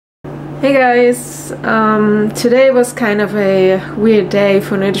Hey guys, today was kind of a weird day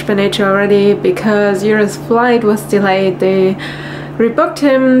for NerdishByNature already because Jurre's flight was delayed. They rebooked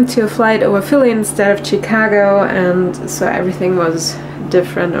him to a flight over Philly instead of Chicago, and so everything was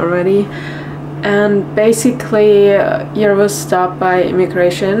different already. And basically Jurre was stopped by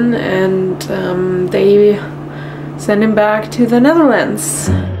immigration and they sent him back to the Netherlands.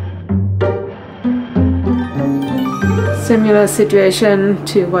 Similar situation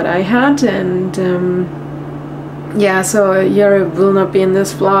to what I had, and yeah, so Jurre will not be in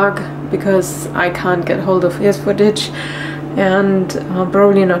this vlog because I can't get hold of his footage, and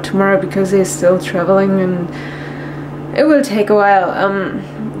probably not tomorrow because he's still traveling and it will take a while.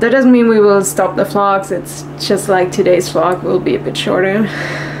 That doesn't mean we will stop the vlogs, it's just like today's vlog will be a bit shorter.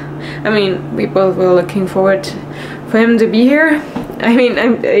 I mean, we both were looking forward for him to be here. I mean,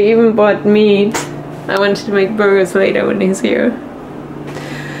 I even bought meat. I wanted to make burgers later when he's here.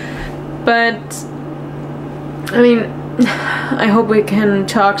 But, I mean, I hope we can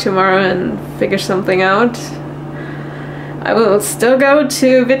talk tomorrow and figure something out. I will still go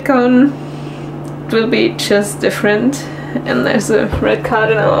to VidCon. It will be just different. And there's a red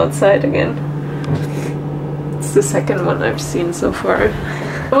cardinal outside again. It's the second one I've seen so far.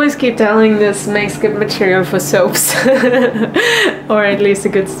 I always keep telling this makes good material for soaps. Or at least a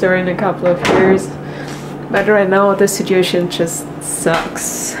good story in a couple of years. But right now the situation just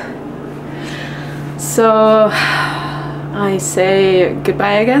sucks. So I say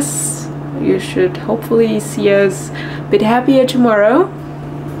goodbye, I guess. You should hopefully see us a bit happier tomorrow.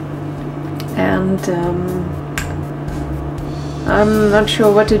 And I'm not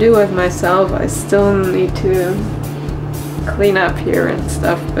sure what to do with myself. I still need to clean up here and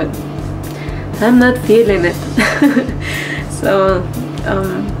stuff, but I'm not feeling it. So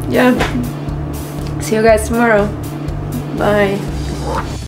yeah. See you guys tomorrow. Bye.